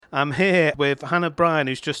I'm here with Hannah Brine,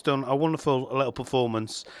 who's just done a wonderful little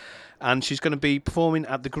performance, and she's going to be performing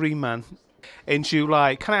at the Green Man in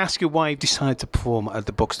July. Can I ask you why you decided to perform at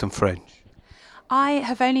the Buxton Fringe? I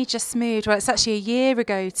have only just moved, well, it's actually a year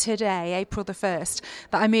ago today, April the 1st,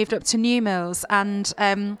 that I moved up to Newmills, and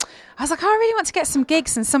I was like, oh, I really want to get some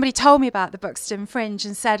gigs, and somebody told me about the Buxton Fringe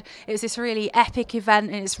and said it was this really epic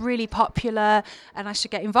event and it's really popular and I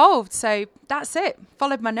should get involved. So that's it.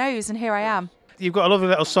 Followed my nose and here I am. You've got a lovely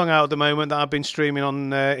little song out at the moment that I've been streaming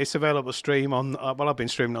on. It's available to stream on. Well, I've been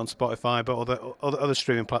streaming on Spotify, but other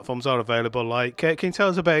streaming platforms are available. Like, can you tell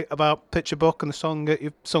us about Picture Book and the song that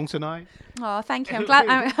you've sung tonight? Oh, thank you.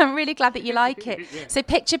 I'm really glad that you like it. So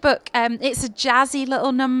Picture Book, it's a jazzy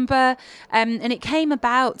little number, and it came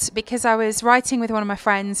about because I was writing with one of my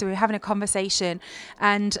friends. We were having a conversation,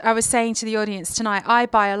 and I was saying to the audience tonight, I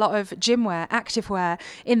buy a lot of gym wear, active wear,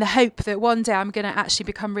 in the hope that one day I'm going to actually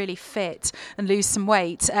become really fit and lose some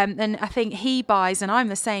weight. And I think he buys, and I'm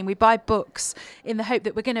the same, we buy books in the hope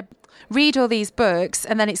that we're going to read all these books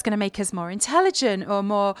and then it's going to make us more intelligent or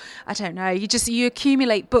more, I don't know, you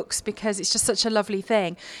accumulate books because it's just such a lovely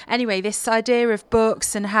thing. Anyway, this idea of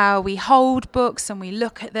books and how we hold books and we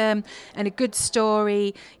look at them, and a good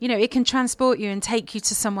story, it can transport you and take you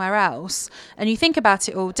to somewhere else, and you think about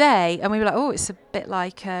it all day, and we were like, oh, it's a bit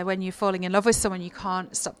like when you're falling in love with someone, you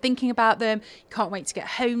can't stop thinking about them, you can't wait to get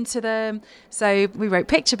home to them. So we wrote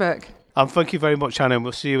Picture Book. Thank you very much, Hannah, and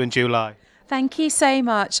we'll see you in July. Thank you so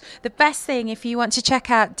much. The best thing, if you want to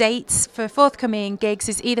check out dates for forthcoming gigs,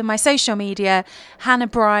 is either my social media, Hannah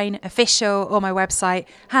Brine Official, or my website,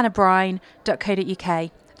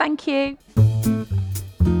 hannahbrine.co.uk. Thank you.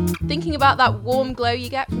 Thinking about that warm glow you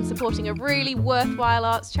get from supporting a really worthwhile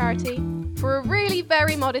arts charity? For a really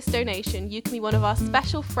very modest donation, you can be one of our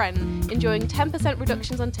special friends, enjoying 10%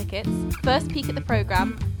 reductions on tickets, first peek at the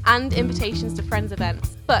programme, and invitations to friends'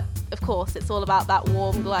 events. But, of course, it's all about that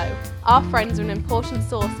warm glow. Our friends are an important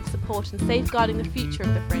source of support in safeguarding the future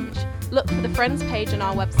of the Fringe. Look for the Friends page on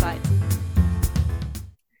our website.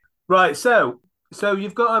 Right, so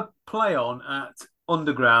you've got a play on at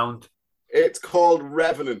Underground. It's called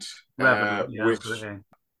Revenant,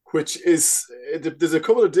 which is, there's a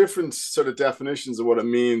couple of different sort of definitions of what it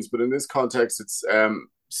means, but in this context, it's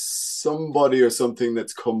somebody or something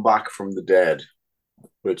that's come back from the dead,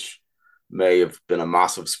 which may have been a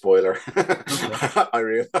massive spoiler. Okay. I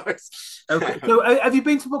realise. Okay, so have you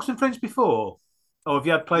been to Buxton Fringe before, or have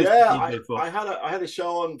you had plays? Yeah, I had a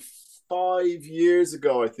show on 5 years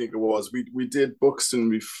ago, I think it was. We did Buxton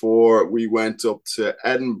before we went up to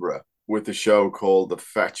Edinburgh with a show called The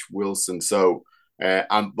Fetch Wilson. So,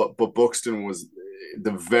 but Buxton was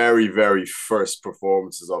the very, very first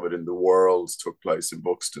performances of it in the world took place in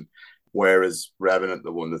Buxton, whereas Revenant,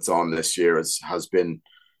 the one that's on this year, has been.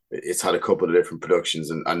 It's had a couple of different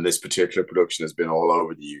productions, and this particular production has been all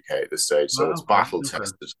over the UK at this stage. So it's battle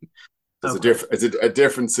tested. There's a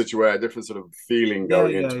different situation, a different sort of feeling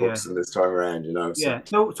going into Buxton this time around, So. Yeah.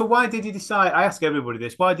 So why did you decide? I ask everybody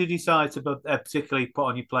this. Why did you decide to particularly put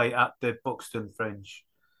on your play at the Buxton Fringe?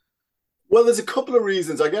 Well, there's a couple of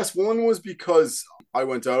reasons. I guess one was because I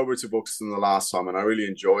went over to Buxton the last time and I really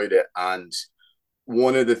enjoyed it. And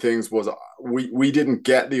one of the things was we didn't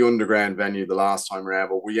get the Underground venue the last time around,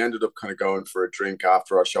 but we ended up kind of going for a drink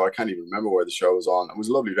after our show. I can't even remember where the show was on. It was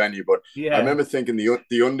a lovely venue, but I remember thinking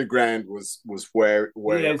the Underground was where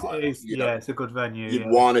it's a good venue. You'd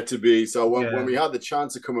want it to be. So when we had the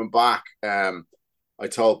chance of coming back, I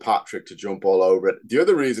told Patrick to jump all over it. The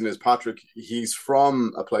other reason is Patrick, he's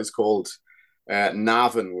from a place called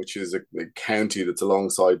Navan, which is a county that's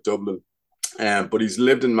alongside Dublin. But he's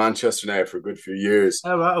lived in Manchester now for a good few years.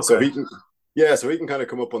 Oh, right, okay. So he can kind of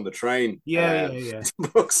come up on the train. To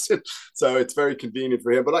Buxton. So it's very convenient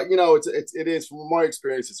for him. But it is, from my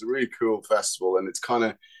experience, it's a really cool festival, and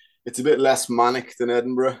it's a bit less manic than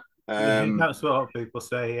Edinburgh. That's what people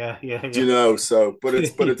say. Yeah. So, but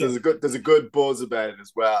there's a good buzz about it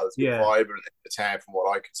as well. It's good vibrant in the town, from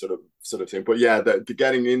what I could sort of think. But yeah, the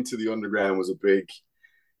getting into the Underground was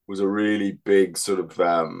a really big sort of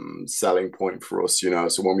selling point for us,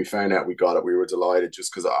 So when we found out we got it, we were delighted,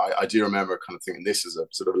 just because I do remember kind of thinking this is a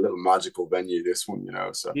sort of a little magical venue, this one,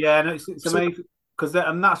 So yeah, no, it's amazing, because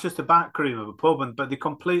and that's just a backroom of a pub, but they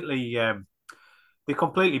completely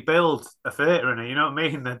build a theatre in it. You know what I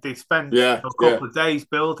mean? They spend a couple of days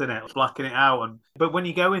building it, blacking it out, but when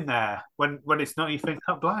you go in there, when it's not, you think,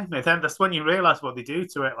 oh, blimey, then that's when you realise what they do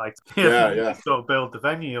to it. Like, they sort of build the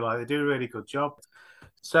venue, like they do a really good job.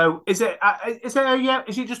 So is it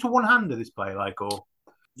just a one-hander, this play, or?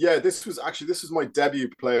 Yeah, this was my debut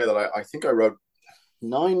play that I think I wrote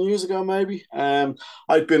 9 years ago, maybe.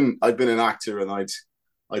 I'd been an actor, and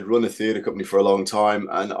I'd run a theatre company for a long time,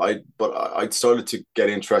 and I'd started to get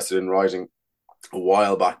interested in writing a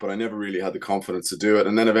while back, but I never really had the confidence to do it.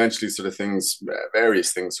 And then eventually sort of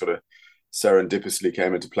various things sort of serendipitously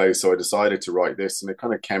came into place. So I decided to write this, and it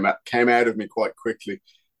kind of came out of me quite quickly.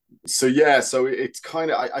 So it's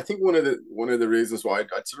kind of, I think one of the reasons why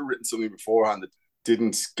I'd sort of written something beforehand that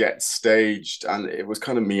didn't get staged, and it was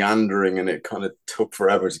kind of meandering, and it kind of took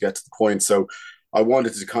forever to get to the point. So I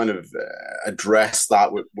wanted to kind of address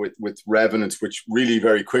that with Revenant, which really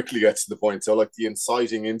very quickly gets to the point. So like the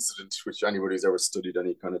inciting incident, which anybody who's ever studied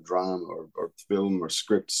any kind of drama or film or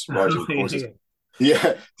scripts writing courses,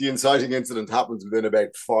 the inciting incident happens within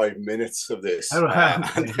about 5 minutes of this, and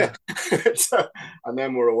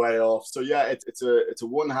then we're away off. So it's a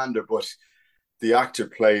one-hander, but the actor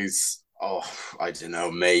plays, I don't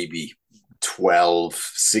know, maybe 12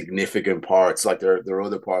 significant parts. Like there are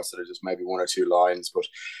other parts that are just maybe 1 or 2 lines, but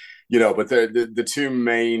the two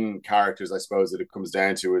main characters, I suppose, that it comes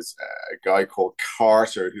down to is a guy called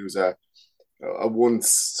Carter, who's a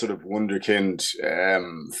once sort of wunderkind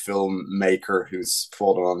filmmaker who's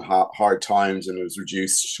fallen on hard times and was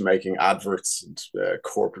reduced to making adverts and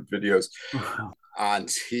corporate videos. Wow. And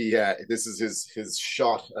this is his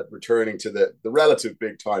shot at returning to the relative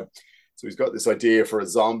big time. So he's got this idea for a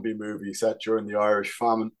zombie movie set during the Irish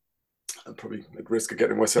famine. I'm probably at risk of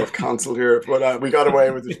getting myself cancelled here, but we got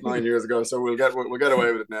away with it 9 years ago, so we'll get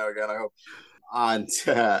away with it now again, I hope. And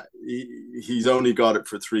he's only got it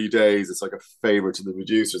for 3 days. It's like a favor to the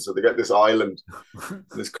producer. So they get this island,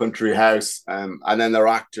 this country house, and then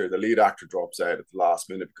the lead actor, drops out at the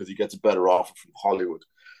last minute because he gets a better offer from Hollywood.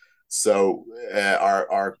 So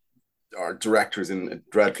our director's in a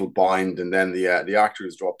dreadful bind, and then the actor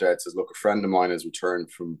who's dropped out says, "Look, a friend of mine has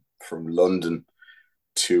returned from London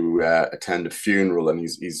to attend a funeral, and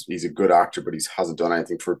he's a good actor, but he hasn't done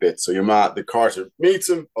anything for a bit." So the Carter meets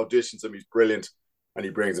him, auditions him, he's brilliant, and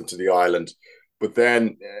he brings him to the island. But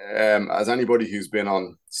then, as anybody who's been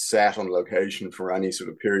on set, on location for any sort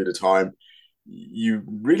of period of time, you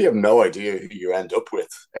really have no idea who you end up with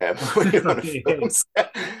when you're on a film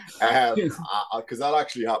set. Because that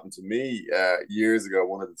actually happened to me years ago.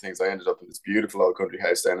 One of the things, I ended up in this beautiful old country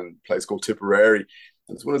house down in a place called Tipperary.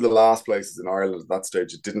 And it's one of the last places in Ireland at that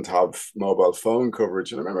stage that didn't have mobile phone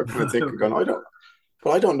coverage. And I remember kind of thinking,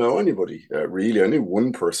 I don't know anybody really. I knew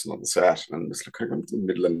one person on the set, and it's like, I'm in the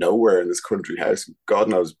middle of nowhere in this country house. God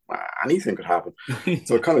knows anything could happen.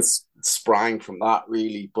 So it kind of sprang from that,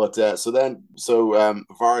 really. But so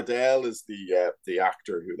Vardell is the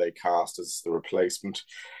actor who they cast as the replacement,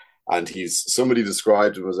 and somebody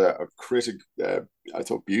described him as a critic. I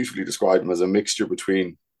thought beautifully described him as a mixture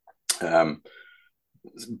between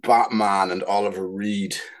Batman and Oliver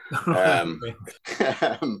Reed, which I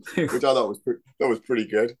thought was pretty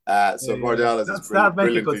good. So Vardell is that'd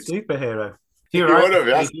make a good superhero. You're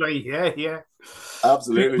right. Yeah,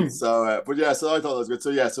 absolutely. So, so I thought that was good.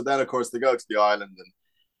 So then of course they go to the island,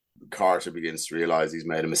 and Carter begins to realize he's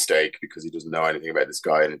made a mistake because he doesn't know anything about this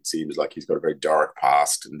guy, and it seems like he's got a very dark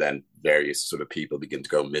past. And then various sort of people begin to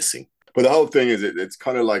go missing. But the whole thing is, it's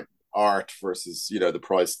kind of like art versus the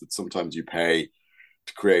price that sometimes you pay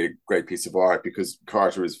to create a great piece of art, because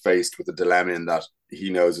Carter is faced with a dilemma in that he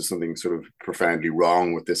knows there's something sort of profoundly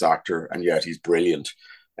wrong with this actor, and yet he's brilliant.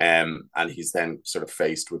 And he's then sort of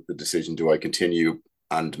faced with the decision: do I continue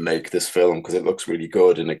and make this film because it looks really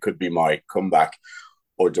good and it could be my comeback,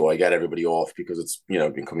 or do I get everybody off because it's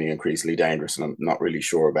becoming increasingly dangerous and I'm not really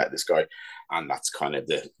sure about this guy? And that's kind of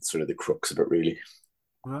the sort of the crux of it, really.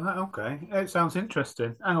 Right, okay. It sounds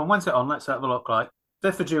interesting. Hang on, when's it on? Let's have a look.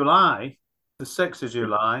 5th of July, the 6th of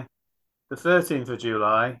July, the 13th of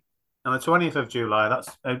July, and the 20th of July.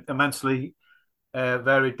 That's immensely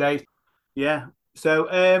varied dates. Yeah. So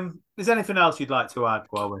is there anything else you'd like to add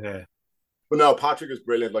while we're here? Well, no, Patrick is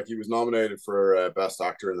brilliant. He was nominated for Best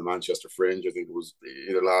Actor in the Manchester Fringe. I think it was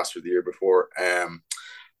either last or the year before.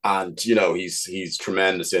 And he's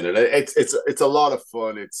tremendous in it. It's a lot of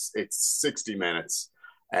fun. It's 60 minutes.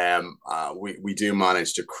 We do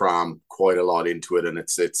manage to cram quite a lot into it, and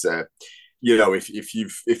it's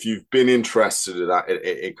if you've been interested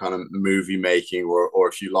in kind of movie making, or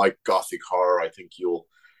if you like gothic horror, I think you'll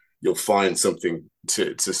find something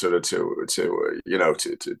to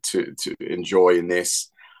enjoy in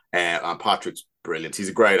this. And Patrick's brilliant. He's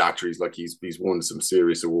a great actor. He's won some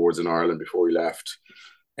serious awards in Ireland before he left.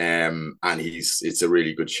 And it's a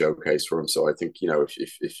really good showcase for him. So I think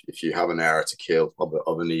if you have an hour to kill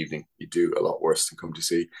of an evening, you do a lot worse than come to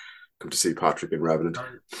see Patrick in Revenant.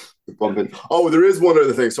 Oh, there is one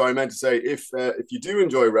other thing. So I meant to say, if you do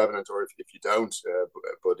enjoy Revenant, or if you don't,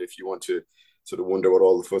 but if you want to sort of wonder what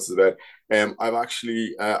all the fuss is about.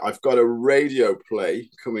 I've got a radio play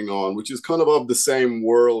coming on, which is kind of the same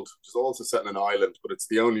world, which is also set in an island, but it's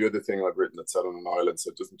the only other thing I've written that's set on an island,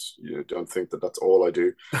 so it doesn't, don't think that that's all I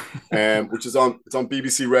do. Which is on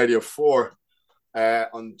BBC Radio 4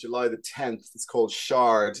 on July the 10th. It's called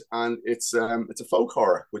Shard, and it's a folk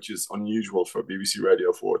horror, which is unusual for BBC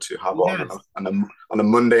Radio 4 to have on a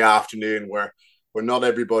Monday afternoon where not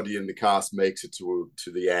everybody in the cast makes it to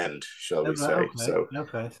the end, shall we say? So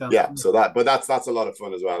that's a lot of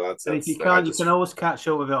fun as well. If you can't, you can always catch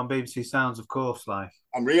up with it on BBC Sounds, of course.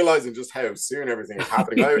 I'm realizing just how soon everything is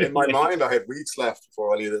happening. In my mind, I had weeks left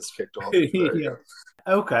before any of this kicked off.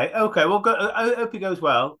 Okay. Well, I hope it goes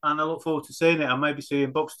well, and I look forward to seeing it. And maybe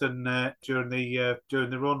seeing Buxton during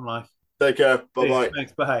the run. Take care. Bye.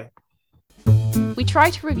 Thanks. Bye. We try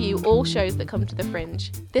to review all shows that come to the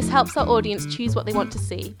Fringe. This helps our audience choose what they want to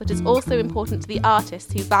see, but is also important to the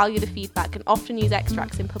artists who value the feedback and often use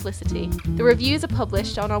extracts in publicity. The reviews are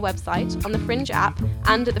published on our website, on the Fringe app,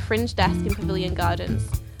 and at the Fringe desk in Pavilion Gardens.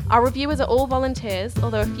 Our reviewers are all volunteers,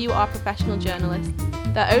 although a few are professional journalists.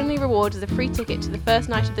 Their only reward is a free ticket to the first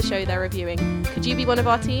night of the show they're reviewing. Could you be one of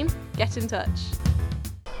our team? Get in touch.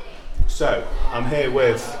 So, I'm here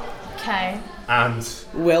with Kay and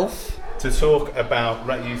Wilf to talk about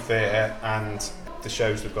Ret Youth Theatre and the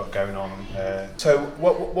shows they've got going on. So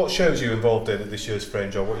what shows are you involved in at this year's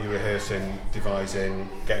Fringe, or what are you rehearsing, devising,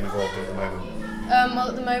 getting involved in at the moment? Well,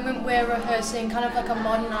 at the moment we're rehearsing kind of like a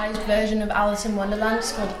modernised version of Alice in Wonderland.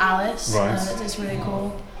 It's called Alice. Right. It's really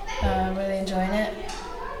cool. Really enjoying it.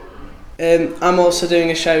 I'm also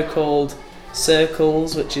doing a show called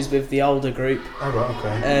Circles, which is with the older group. Oh, right,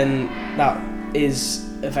 okay. And that is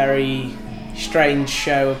a very strange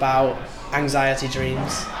show about anxiety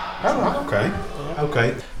dreams. Oh, right, okay. Yeah.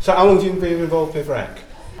 Okay. So how long have you been involved with REC?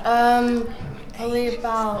 Probably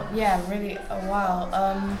about, really a while.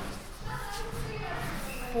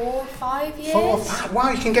 4 or 5 years.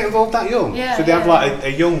 Wow, you can get involved that young? Yeah. So they have like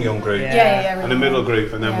a young group? Yeah. Really and a middle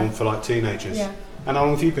group, and then one for like teenagers? Yeah. And how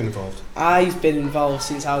long have you been involved? I've been involved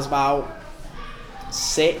since I was about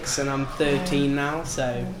 6 and I'm 13 now,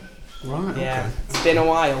 so... Right, okay. It's been a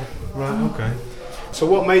while. Right, okay. So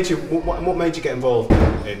what made you get involved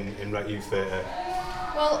in Ret Youth Theatre?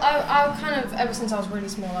 Well, I kind of, ever since I was really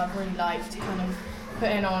small, I've really liked kind of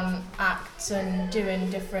putting on acts and doing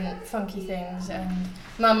different funky things, and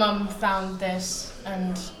my mum found this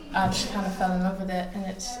and I just kind of fell in love with it, and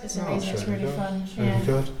it's amazing. It's really fun. It's really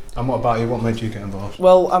good. And what about you? What made you get involved?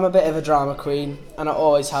 Well, I'm a bit of a drama queen, and I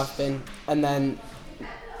always have been, and then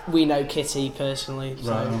we know Kitty personally,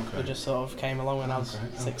 so we just sort of came along when I was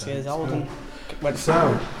 6 years old and went.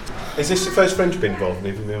 So, is this the first Fringe you've been involved in,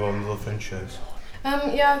 even been on other Fringe shows?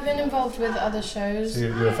 Yeah, I've been involved with other shows. So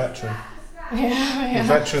you're a veteran. Yeah. You're a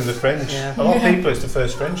veteran of the Fringe. Yeah. A lot of people, it's the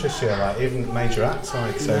first Fringe this year, like even major acts,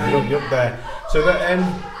 like so you're up there. So that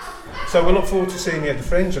so we look forward to seeing you at the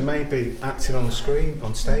Fringe and maybe acting on the screen,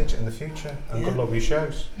 on stage in the future. And good luck with your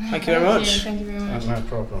shows. Thank you very much. Thank you very much. No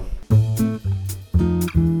problem.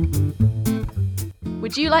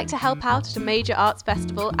 Would you like to help out at a major arts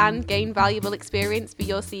festival and gain valuable experience for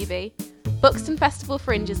your CV? Buxton Festival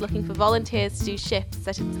Fringe is looking for volunteers to do shifts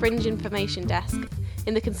at its Fringe information desk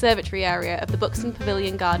in the conservatory area of the Buxton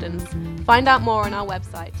Pavilion Gardens. Find out more on our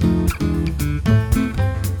website.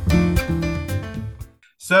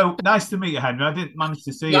 So, nice to meet you, Henry. I didn't manage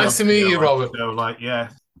to see you. Nice to meet you, Robert. So,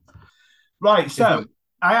 Right, so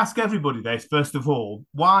I ask everybody this, first of all.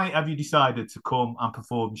 Why have you decided to come and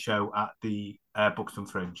perform the show at the Buxton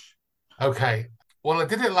Fringe? Okay. Well, I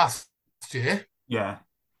did it last year. Yeah.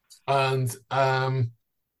 And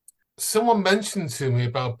someone mentioned to me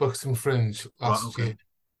about Buxton Fringe last year,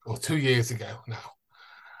 or 2 years ago now,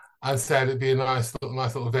 and said it'd be a nice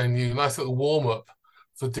little venue, nice little warm-up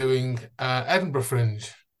for doing Edinburgh Fringe.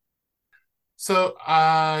 So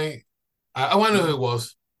I know who it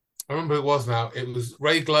was. I remember who it was now. It was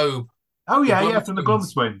Ray Globe. Oh, yeah, from the Glum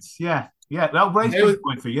Twins. Yeah. Well, Ray's been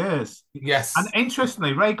going for years. Yes. And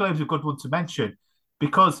interestingly, Ray Globe's a good one to mention,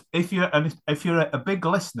 because if you're a big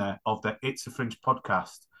listener of the It's a Fringe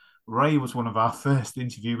podcast, Ray was one of our first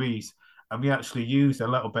interviewees, and we actually used a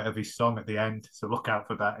little bit of his song at the end, so look out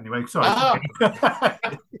for that. Anyway, sorry.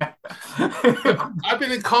 I've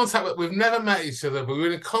been in contact with, we've never met each other, but we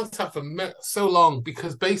were in contact for so long,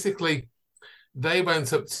 because basically they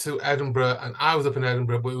went up to Edinburgh and I was up in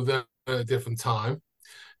Edinburgh, but we were there at a different time.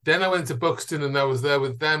 Then I went to Buxton and I was there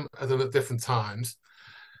with them at different times.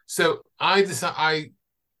 So I decided, I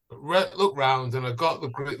looked round and I got the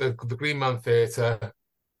Green Man Theatre,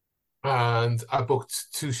 and I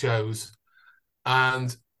booked 2 shows.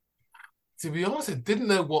 And to be honest, I didn't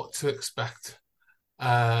know what to expect.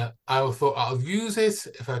 I thought I'll use it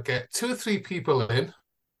if I get 2 or 3 people in.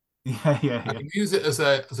 Yeah. I can use it as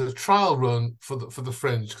a trial run for the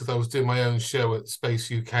Fringe, because I was doing my own show at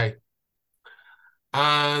Space UK,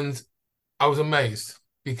 and I was amazed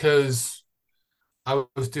because I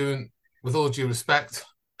was doing, with all due respect,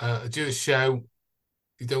 a Jewish show.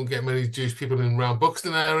 You don't get many Jewish people in around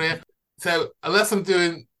Buxton area, so unless I'm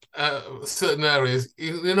doing certain areas,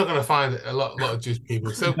 you're not going to find a lot of Jewish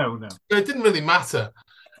people. So No. It didn't really matter.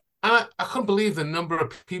 And I couldn't believe the number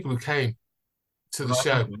of people who came to the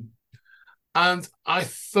show. And I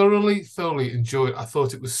thoroughly enjoyed it. I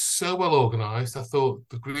thought it was so well organised. I thought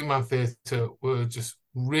the Green Man Theatre were just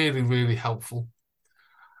really, really helpful.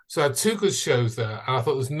 So I had 2 good shows there, and I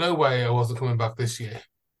thought there's no way I wasn't coming back this year,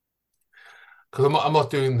 because I'm not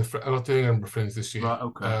doing Edinburgh Fringe this year. Right,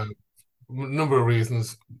 okay. Number of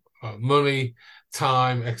reasons, money,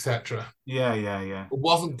 time, etc. Yeah. I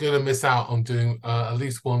wasn't going to miss out on doing at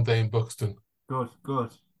least one day in Buxton. Good.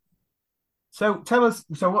 So tell us,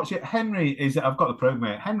 what's it? Henry is, I've got the program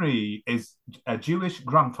here. Henry is a Jewish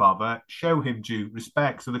grandfather. Show him due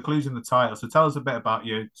respect. So the clue's in the title. So tell us a bit about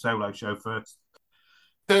your solo show first.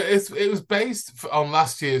 So it was based on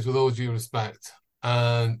last year's With All Due Respect,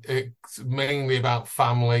 and it's mainly about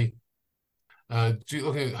family,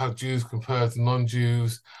 looking at how Jews compare to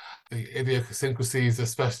non-Jews, the idiosyncrasies,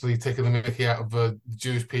 especially taking the mickey out of the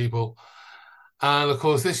Jewish people. And of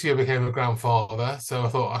course, this year I became a grandfather, so I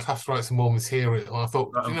thought I'd have to write some more material. And I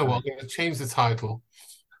thought, you know what, I'm going to change the title.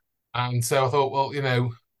 And so I thought, well,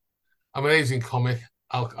 I'm an aging comic.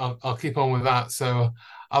 I'll keep on with that. So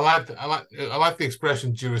I like the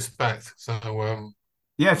expression due respect. So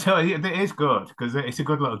yeah, it is good, because it's a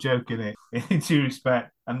good little joke in it. Due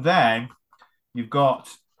respect. And then you've got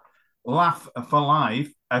Laugh for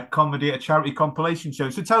Life, a charity compilation show.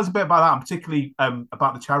 So tell us a bit about that, and particularly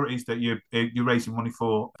about the charities that you're raising money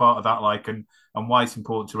for. Part of that, and why it's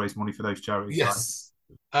important to raise money for those charities. Yes,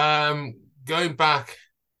 going back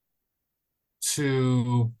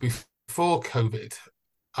to before COVID,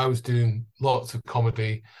 I was doing lots of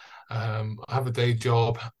comedy. I have a day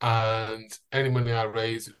job, and any money I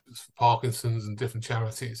raise is for Parkinson's and different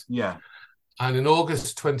charities. Yeah. And in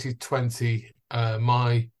August 2020,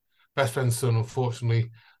 my best friend's son, unfortunately,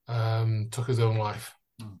 took his own life.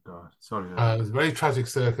 Oh, God. Sorry. It was very tragic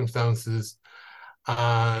circumstances,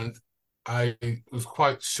 and I was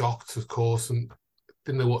quite shocked, of course, and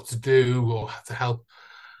didn't know what to do or how to help.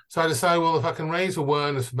 So I decided, well, if I can raise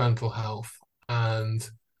awareness for mental health and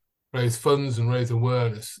raise funds and raise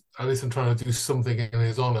awareness, at least I'm trying to do something in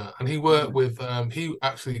his honour. And he worked with, he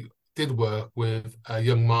actually did work with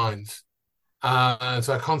Young Minds. And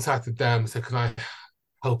so I contacted them and said, can I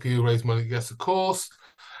help you raise money? Yes, of course.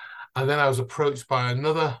 And then I was approached by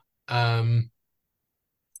another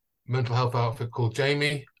mental health outfit called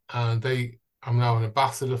Jamie, and I'm now an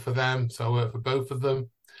ambassador for them, so I work for both of them.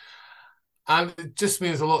 And it just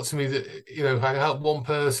means a lot to me that, if I can help one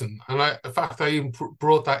person, and in fact, I even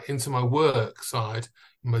brought that into my work side,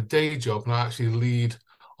 my day job, and I actually lead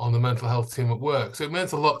on the mental health team at work. So it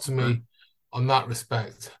meant a lot to me on that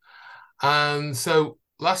respect. And so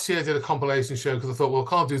last year I did a compilation show because I thought, well, I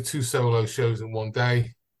can't do 2 solo shows in one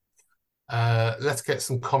day. Let's get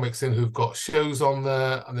some comics in who've got shows on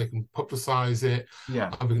there, and they can publicize it.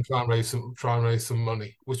 Yeah, and we can try and raise some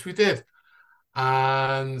money, which we did.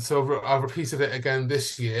 And so I've repeated it again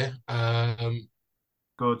this year.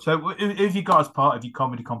 Good. So who have you got as part of your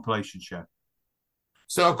comedy compilation show?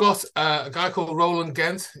 So I've got a guy called Roland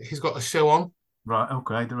Gent. He's got a show on. Right,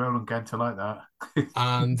 okay, the Roland Gent, I like that.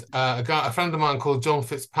 And a friend of mine called John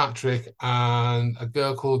Fitzpatrick, and a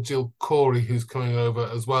girl called Jill Corey, who's coming over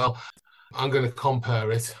as well. I'm going to compare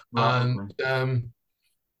it, right, and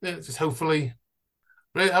just hopefully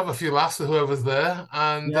have a few laughs with whoever's there,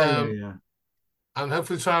 and and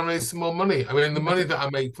hopefully try and raise some more money. I mean, the money that I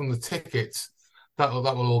make from the tickets, that will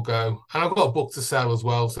all go. And I've got a book to sell as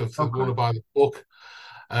well, so if you want to buy the book,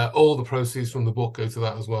 all the proceeds from the book go to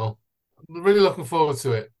that as well. I'm really looking forward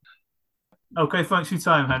to it. Okay, thanks for your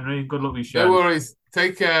time, Henry. Good luck with your show. No worries.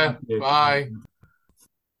 Take care. Bye.